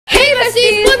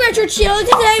besties, welcome back to our channel.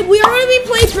 Today we are going to be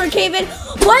playing Brookhaven,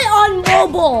 but on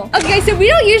mobile. Okay, so we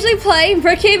don't usually play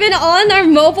Brookhaven on our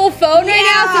mobile phone right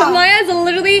now. So Maya's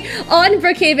literally on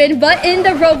Brookhaven, but in the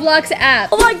Roblox app.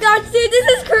 Oh my gosh, dude, this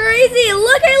is crazy.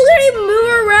 Look, I literally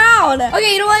move around.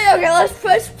 Okay, you know what? Okay, let's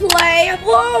push play.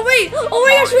 Whoa, wait. Oh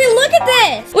my gosh, wait, look at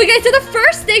this. Wait, guys, so the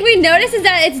first thing we notice is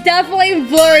that it's definitely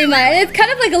blurry, Maya. And it's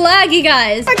kind of like laggy,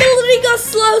 guys. I can literally go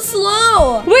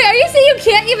slow. Wait, are you saying you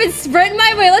can't even sprint,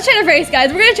 Maya? Wait, let's try to race,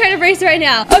 guys. We're gonna try to race right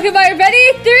now. Okay, Maya,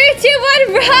 ready? 3, 2,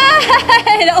 1, run!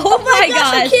 Oh my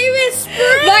gosh. I can't even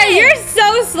sprint. Maya, you're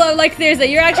so slow. Like,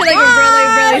 seriously, you're actually like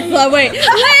really slow. Wait.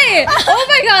 Oh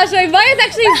my gosh, wait, Maya's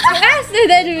actually faster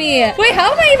than me. Wait,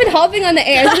 how am I even hopping on the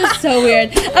air? This is so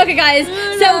weird. Okay, guys,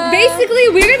 so basically,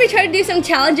 we're gonna be trying to do some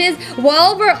challenges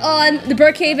while we're on the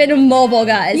Brookhaven mobile,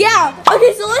 guys. Yeah.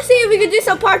 Okay, so let's see if we can do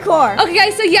some parkour. Okay,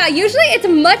 guys, so yeah, usually it's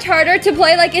much harder to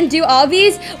play like and do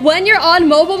obbies when you're on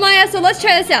mobile, Maya. So let's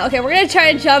try this out. Okay, we're gonna try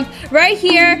and jump right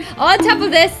here on top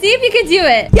of this. See if you can do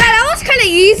it. Yeah, that was kind of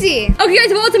easy. Okay, guys,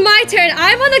 well, it's my turn.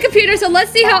 I'm on the computer, so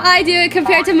let's see how I do it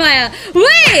compared to Maya.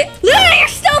 Wait! Literally, you're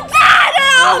so bad!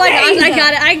 Oh my gosh,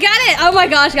 I got it. Oh my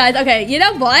gosh, guys. Okay, you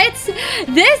know what?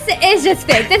 This is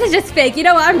just fake. You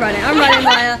know what? I'm running,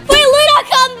 Maya. Wait, Luna,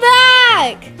 come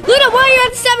back! Luna, why are you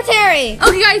at the cemetery?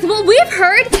 Okay, guys, well, we've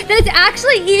heard that it's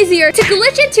actually easier to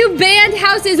glitch into banned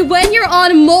houses when you're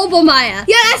on mobile, Maya.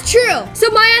 Yeah, that's true.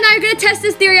 So Maya and I are gonna test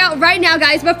this theory out right now,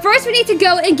 guys. But first, we need to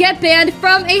go and get banned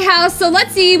from a house. So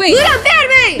let's see. Wait. Luna, ban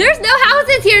me! There's no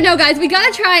houses here, no, guys. We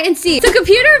gotta try and see. So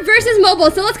computer versus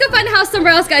mobile. So let's go find a house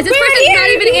somewhere else, guys. This person's not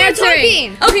even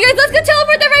answering. Okay, guys, let's go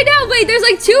teleport them right now. Wait, there's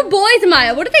like 2 boys,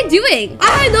 Maya. What are they doing?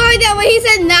 I had no idea when he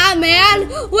said nah, man.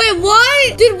 Wait,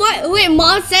 what? Dude, what? Wait,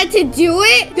 mom said to do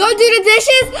it? Go do the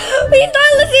dishes? He's not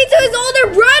listening to his older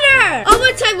brother. I'm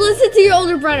gonna type listen to your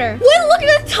older brother. Wait, look at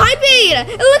the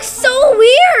typing. It looks so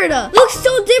weird. It looks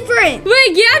so different.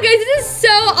 Wait, yeah, guys, this is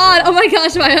so odd. Oh my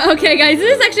gosh, Maya. Okay, guys,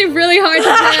 this is actually really hard to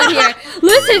try out here.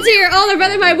 Listen to your older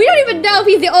brother, Maya. We don't even know if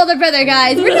he's the older brother,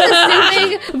 guys. We're just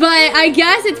assuming, but I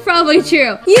guess it's probably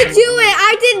true. You do it.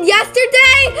 I did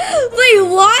yesterday. Wait,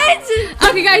 what?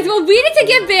 Okay, guys, well, we need to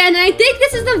get banned, and I think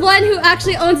this is the one who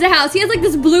actually owns the house. He has like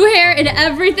this blue hair and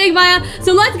everything, Maya.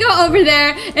 So let's go over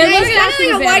there and he's kind of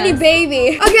like a whiny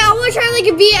baby. Okay, I want to try to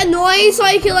like be annoying so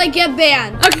I can like get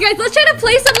banned. Okay, guys, let's try to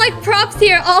place some like props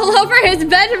here all over his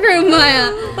bedroom,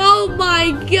 Maya. Oh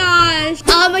my gosh.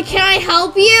 Can I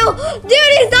help you?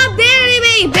 Dude, he's not banning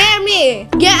me. Ban me.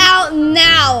 Get out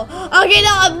now. Okay,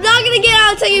 no, I'm not gonna get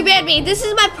out until you ban me. This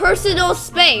is my personal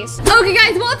space. Okay,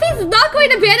 guys, well, if he's not going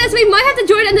to ban us, we might have to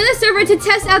join another server to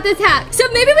test out this hack. So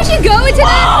maybe we should go into this.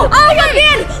 Oh, I got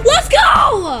banned. Let's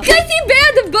go. Guys, he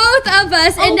banned both of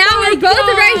us, and now we're both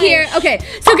right here. Okay,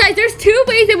 so guys, there's 2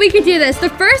 ways that we could do this. The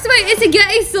first way is to get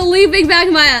a sleeping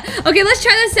bag, Maya. Okay, let's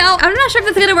try this out. I'm not sure if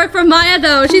it's gonna work for Maya,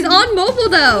 though. She's on mobile,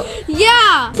 though.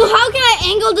 Yeah. So how can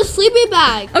I angle the sleeping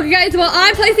bag? Okay, guys, well,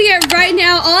 I'm placing it right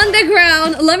now on the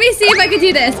ground. Let me see if I can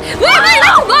do this. Wait,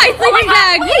 that's my sleeping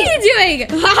bag. What are you doing?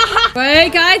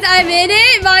 Wait, guys, I'm in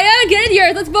it. Maya, get in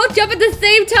yours. Let's both jump at the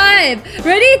same time.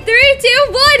 Ready? 3,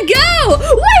 2, 1, go!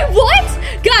 Wait, what?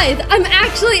 Guys, I'm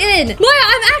actually in. Maya,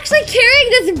 I'm actually carrying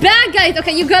this bag, guys.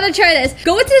 Okay, you gotta try this.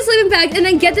 Go into the sleeping bag and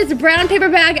then get this brown paper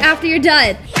bag after you're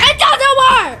done. It doesn't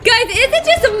work! Guys, is it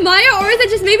just Maya or is it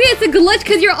just maybe it's a glitch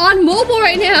because you're on mobile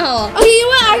right now? Okay, you know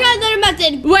what? I got another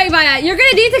method. Wait, Maya, you're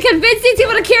gonna need to convince these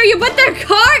people to carry you, but their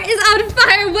car is on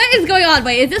fire. What is going on?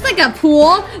 Wait, is this like a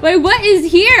pool? Wait, what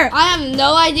is here? I have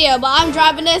no idea, but I'm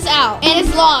driving this out. And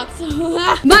it's locked.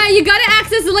 Maya, you gotta ask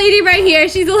this lady right here.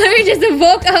 She's literally just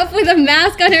woke up with a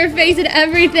mask on her face and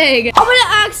everything. I'm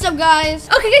gonna ask them, guys.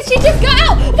 Okay, guys, she just got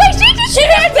out. Wait, she just did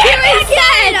it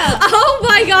again. Oh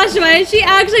my gosh, Maya, she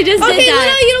actually just did that. Okay,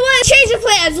 Luna, you know what? Change the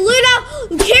plans. Luna,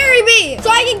 carry me so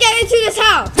I can get into this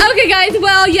house. Okay, guys,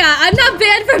 well, yeah, I'm not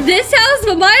banned from this house,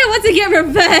 but Maya wants to get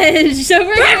revenge. So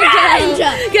we're gonna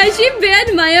go. Guys, she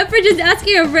banned Maya for just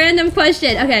asking a random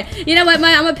question. Okay, you know what,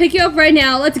 Maya, I'm gonna pick you up right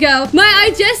now. Let's go. Maya,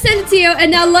 I just sent it to you,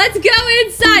 and now let's go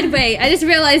inside. Wait, I just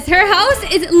realized her house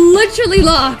is literally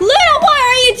locked. Luna, what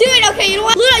are you doing? Okay, you know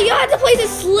what? Luna, you have to place a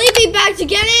sleeping bag to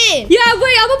get in. Yeah,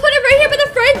 wait, I'm gonna put it right here by the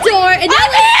front door, and now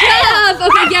let's jump.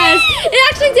 Okay, yes, it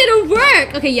actually didn't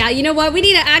work. Okay, yeah, you know what? We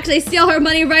need to actually steal her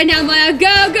money right now, Maya.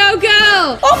 Go, go,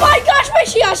 go. Oh my gosh, wait,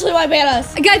 she actually might ban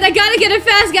us. Guys, I gotta get it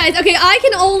fast, guys. Okay, I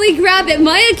can only grab it.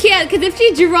 Maya can't, because if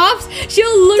she drops,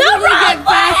 she'll literally get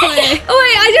backlit. Oh,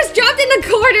 wait, I just dropped in the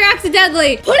corner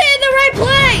accidentally. Put it in the right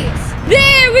place.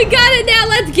 There, we got it now.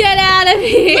 Let's get out of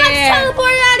here. Let's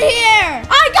teleport out of here.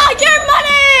 I got your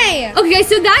money. Okay, guys,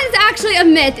 so that is actually a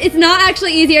myth. It's not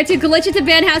actually easier to glitch into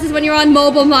band houses when you're on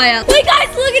mobile, Maya. Wait,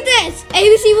 guys, look at this.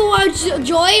 ABC will want to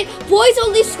join. Boys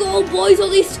only school. Boys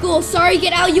only school. Sorry,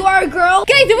 get out. You are a girl.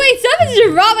 Guys, wait,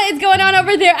 some drama is going on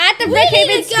over there at the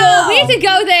Brookhaven school. We need to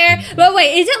go there. But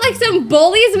wait, is it like some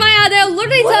bullies, Maya? They're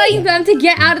literally telling them to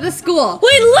get out of the school.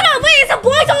 Wait, wait, it's a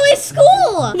boys only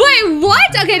school. Wait,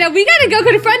 what? Okay, no, we gotta go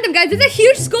confront them, guys. There's a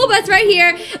huge school bus right here,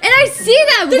 and I see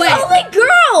them. There's only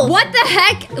girls. What the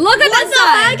heck? Look at what the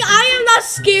heck? I am not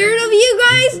scared of you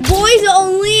guys. Boys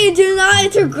only. Do not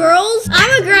enter girls.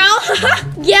 I'm a girl.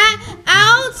 Get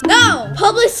out. No.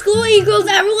 Public school equals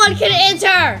everyone can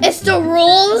enter. It's the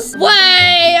rules.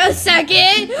 Wait a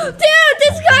second. Dude,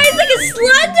 this guy is like a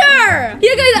slender.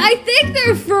 Yeah, guys, I think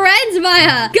they're friends,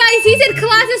 Maya. Guys, he said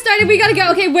class has started. We gotta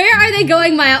go. Okay, where are they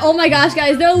going, Maya? Oh my gosh,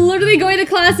 guys. They're literally going to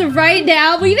class right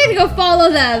now. We need to go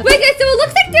follow them. Wait, guys, so it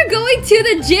looks like they're going to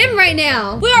the gym right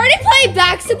now. We already played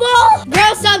basketball.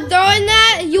 Girl, stop throwing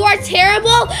that. You are terrible.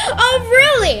 Oh,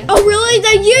 really? Oh, really?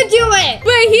 Then you do it.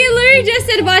 Wait, he literally just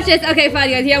said watch this. Okay, fine,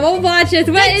 guys. Yeah, we'll watch this.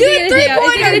 What is he gonna do?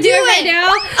 Is he gonna do it right now?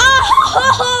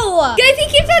 Oh! Guys, he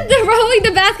keeps on throwing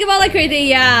the basketball like crazy.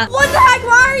 Yeah. What the heck?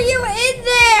 Why are you in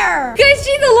there? Guys,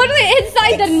 she's literally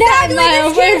inside the net,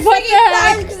 Maya. Wait, what the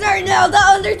heck? Right now, the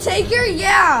Undertaker.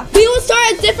 Yeah. We will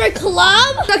start a different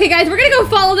club. Okay, guys, we're gonna go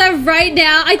follow them right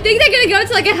now. I think they're gonna go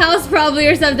to like a house probably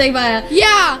or something, Maya.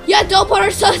 Yeah. Don't put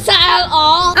ourselves at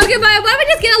all. Okay, Maya, why don't we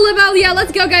just get a limo? Yeah,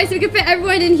 let's go, guys, so we can fit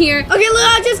everyone in here. Okay,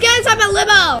 Lilo, just get inside my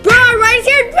limo. Bro, our ride is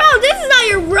here. Bro, this is not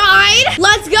your ride.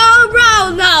 Let's go,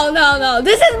 bro. No.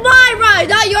 This is my ride,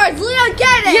 not yours. Lilo,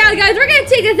 get it. Yeah, guys, we're gonna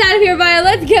take this out of here, Maya.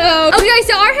 Let's go. Okay, guys,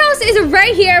 so our house is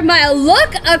right here, Maya.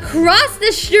 Look across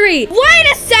the street. Wait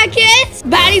a second.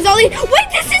 Baddies only. Wait,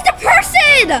 this is the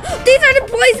person. These are the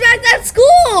boys back at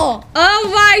school.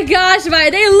 Oh my gosh,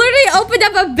 Maya. They literally opened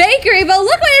up a bakery, but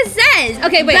look what it says.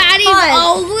 Okay, wait. Baddies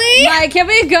only? Maya, can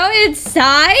we go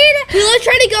inside? Let's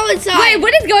try to go inside. Wait,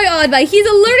 what is going on, Maya? He's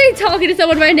literally talking to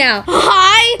someone right now.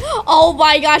 Hi. Oh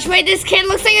my gosh. Wait, this kid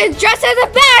looks like he's dressed as a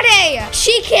baddie.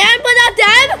 She can, but not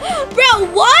them?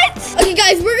 Bro, what? Okay,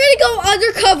 guys, we're gonna go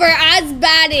undercover as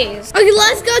baddies. Okay,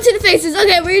 let's go to the faces.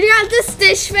 Okay, we're gonna have the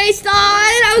stitch face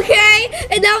on, okay?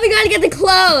 And now we gotta get the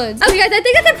clothes. Okay, guys, I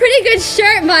think that's a pretty good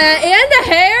shirt, Maya. And the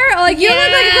hair. Like, you look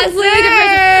like a completely different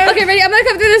person. Okay, ready? I'm gonna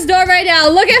come through this door right now.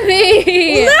 Look at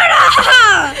me.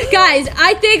 Luna! Guys,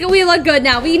 I think we look good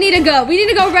now. We need to go. We need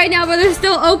to go right now, but they're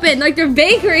still open. Like, they're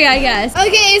bakery, I guess.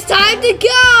 Okay, it's time to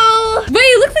go. Wait,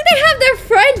 it looks like they have their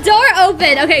front door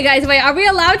open. Okay, guys, wait. Are we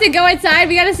allowed to go inside?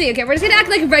 We gotta see. Okay, we're just gonna act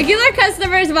like regular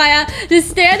customers, Maya. Just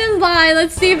stand in line.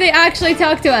 Let's see if they actually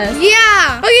talk to us.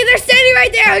 Yeah. Okay, they're standing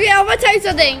right there. Okay, I'm gonna tell you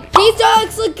something. These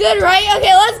dogs look good, right?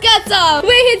 Okay, let's get some.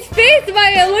 Wait, his face,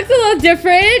 Maya, looks a little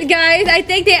different. Guys, I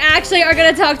think they actually are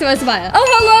gonna talk to us, Maya. Oh,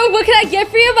 hello. What can I get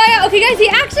for you, Maya? Okay, guys, he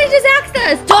actually just asked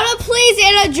us. Donut, please,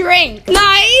 and a drink.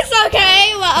 Nice.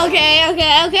 Okay. Well, okay.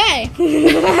 Okay,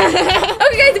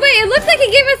 guys, wait. It looks like he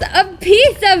gave us a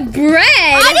piece of bread.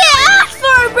 I didn't ask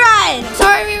for bread.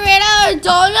 Sorry, we ran out of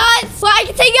donuts. So I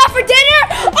can take you out for dinner.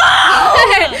 Oh!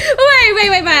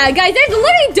 wait, Maya. Guys, there's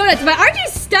literally donuts. Maya, aren't you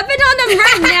stepping on them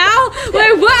right now?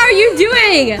 Wait, what are you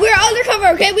doing? We're undercover,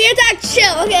 okay? We have to act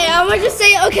chill, okay? I'm gonna just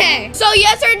say okay. So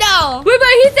yes or no? Wait,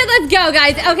 he said let's go,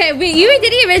 guys. Okay, you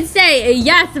didn't even say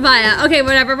yes, Maya. Okay,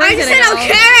 whatever. I just said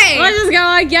okay. Let's just go,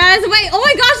 I guess. Wait, oh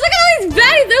my gosh, look at all these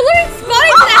baddies. They're literally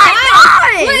spawning to the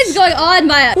house. What is going on,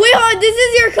 Maya? Wait, hold on. This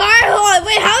is your car. Hold on.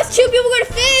 Wait, how's two people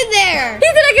gonna fit in there? He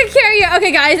said I could carry you.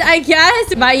 Okay, guys, I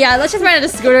guess. Maya, yeah, let's just ride on a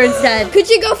scooter instead. Could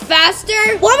you go faster?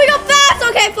 Want me to go fast?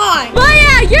 Okay, fine.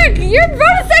 Maya, your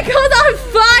motorcycle's on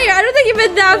fire. I don't think you've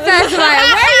been that fast, Maya.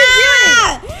 What are you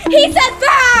doing? He said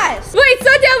fast. Wait,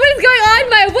 slow down. What is going on,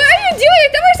 Maya? What are you doing? I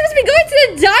thought we were supposed to be going to the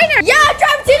diner. Yeah,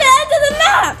 drive to the end of the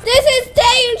map. This is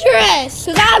dangerous.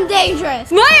 Because I'm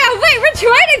dangerous. Maya, wait, we're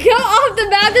trying to go off the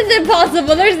map. This is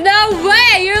impossible. There's no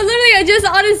way. You're literally just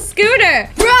on a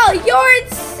scooter. Bro, you're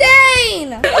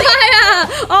insane. Maya,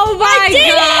 oh my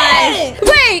god.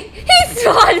 Wait, he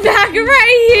spawned back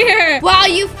right here. Wow,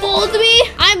 you fooled me.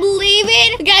 I'm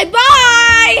leaving. Okay,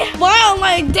 bye. Wow,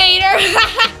 my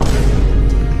dater.